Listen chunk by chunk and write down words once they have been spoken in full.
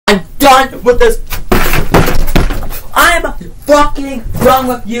I'm done with this. I'm fucking done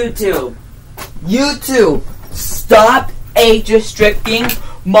with YouTube. YouTube, stop age restricting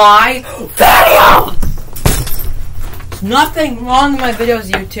my videos. There's nothing wrong with my videos,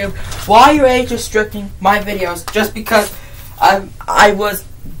 YouTube. Why are you age restricting my videos? Just because I was.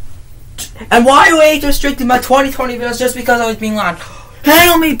 And why are you age restricting my 2020 videos just because I was being loud?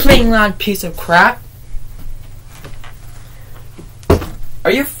 Handle me playing loud, piece of crap. Are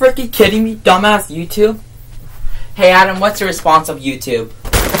you freaking kidding me, dumbass YouTube? Hey Adam, what's the response of YouTube?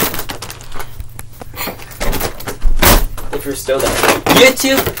 If you're still there.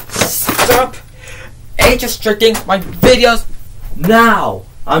 YouTube, stop age restricting my videos now.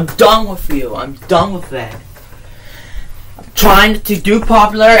 I'm done with you. I'm done with that. I'm trying to do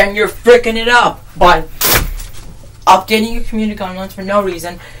popular and you're freaking it up by updating your community guidelines for no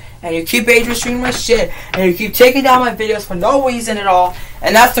reason. And you keep age restricting my shit, and you keep taking down my videos for no reason at all,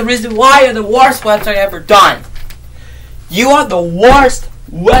 and that's the reason why you're the worst website ever done. You are the worst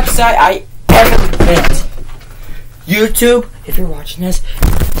website I ever made. YouTube, if you're watching this,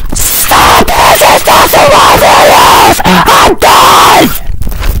 stop age restricting my videos! I'm done!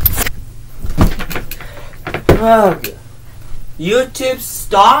 Ugh. YouTube,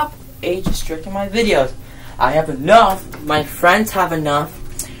 stop age restricting my videos. I have enough. My friends have enough.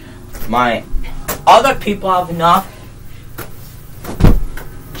 My other people have enough.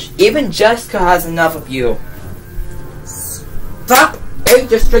 Even Jessica has enough of you. Stop age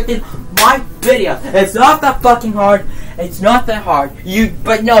restricting my video. It's not that fucking hard. It's not that hard.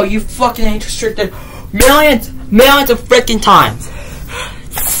 But no, you fucking age restricted millions of freaking times.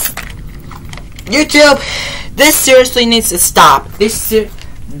 YouTube, this seriously needs to stop. This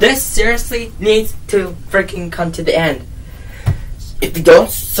seriously needs to freaking come to the end. If you don't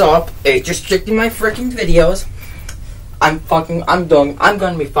stop age restricting my freaking videos, I'm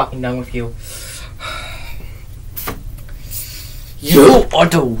gonna be fucking done with you. You are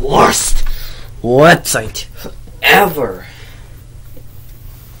the worst website ever.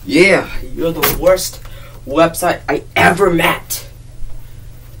 Yeah, you're the worst website I ever met.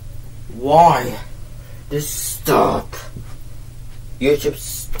 Why? Just stop. YouTube,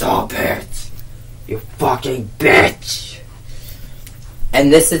 stop it. You fucking bitch. And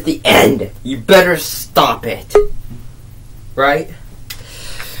this is the end. You better stop it. Right?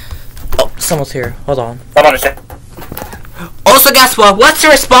 Oh, someone's here. Hold on. Hold on a sec. Also, guess what? What's the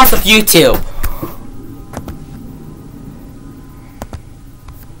response of YouTube?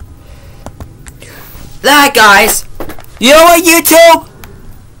 That, guys. You know what, YouTube?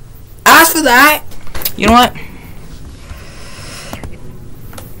 As for that, you know what?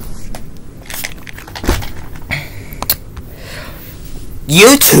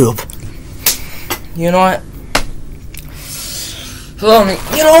 YouTube. You know what?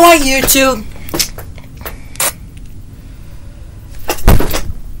 You know what, YouTube?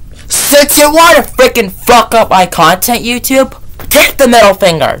 Since you want to freaking fuck up my content, YouTube, take the middle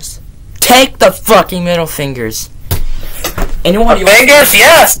fingers. Take the fucking middle fingers. Anyone? The fingers?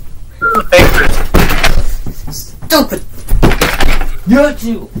 Yes. The fingers. Stupid.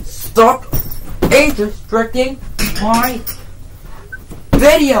 YouTube, stop age restricting my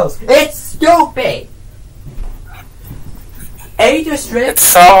videos. It's stupid. Age restrict. It's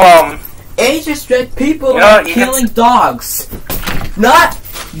so Age restrict people are killing dogs, not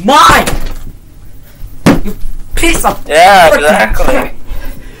mine. You piece of exactly. Crap.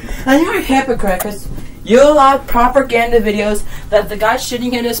 And you're a hypocrite because you allowed propaganda videos that the guy's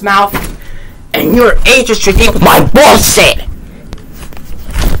shitting in his mouth, and you're age restricting my bullshit.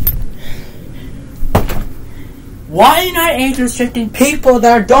 Why are you not age restricting people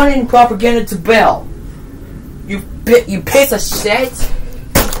that are donating propaganda to Bill? You piece of shit.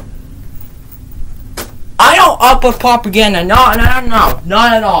 I don't upload propaganda. No,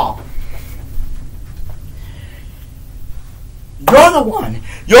 not at all. You're the one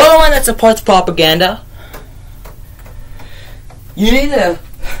that supports propaganda. You need to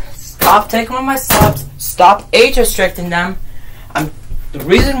stop taking on my subs. Stop age restricting them. The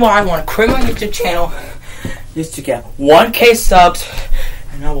reason why I want to quit my YouTube channel is to get 1K subs,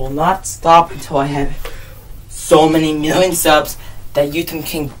 and I will not stop until I have so many million subs that YouTube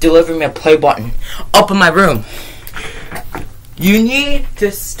can deliver me a play button up in my room. You need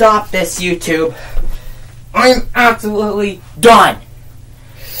to stop this, YouTube. I'm absolutely done.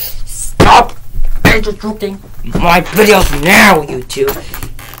 Stop interrupting my videos now, YouTube.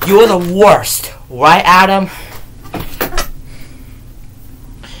 You're the worst, right, Adam?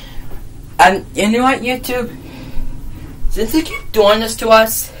 And you know what, YouTube? Since you keep doing this to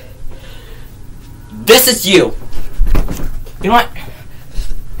us, this is you. You know what?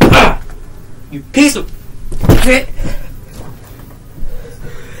 You piece of shit.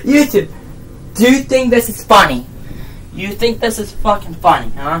 YouTube, do you think this is funny? You think this is fucking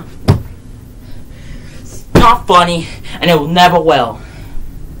funny, huh? It's not funny, and it will never will.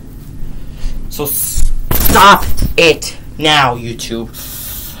 So stop it now, YouTube.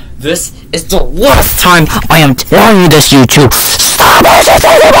 This is the last time I am telling you this, YouTube. Stop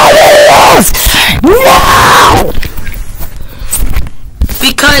entertaining my videos! No!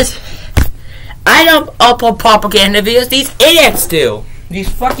 Because I don't upload propaganda videos, these idiots do. These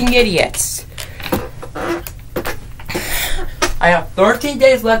fucking idiots. I have 13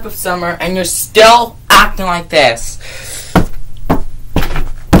 days left of summer and you're still acting like this.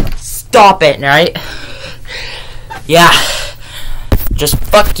 Stop it, right? Yeah. Just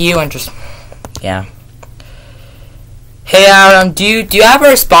fuck you and just, yeah. Hey Adam, do you have a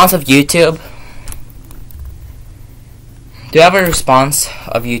response of YouTube? Do you have a response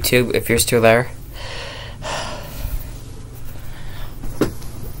of YouTube if you're still there?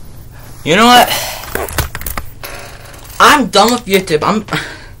 You know what? I'm done with YouTube.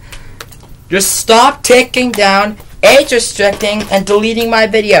 Just stop taking down, age restricting, and deleting my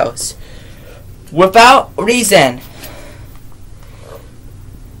videos without reason.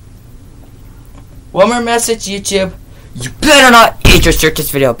 One more message, YouTube. You better not age restrict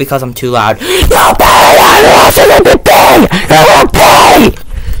this video because I'm too loud. You better not listen to the thing.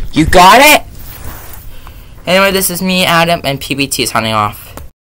 You got it? Anyway, this is me, Adam, and PBT is signing off.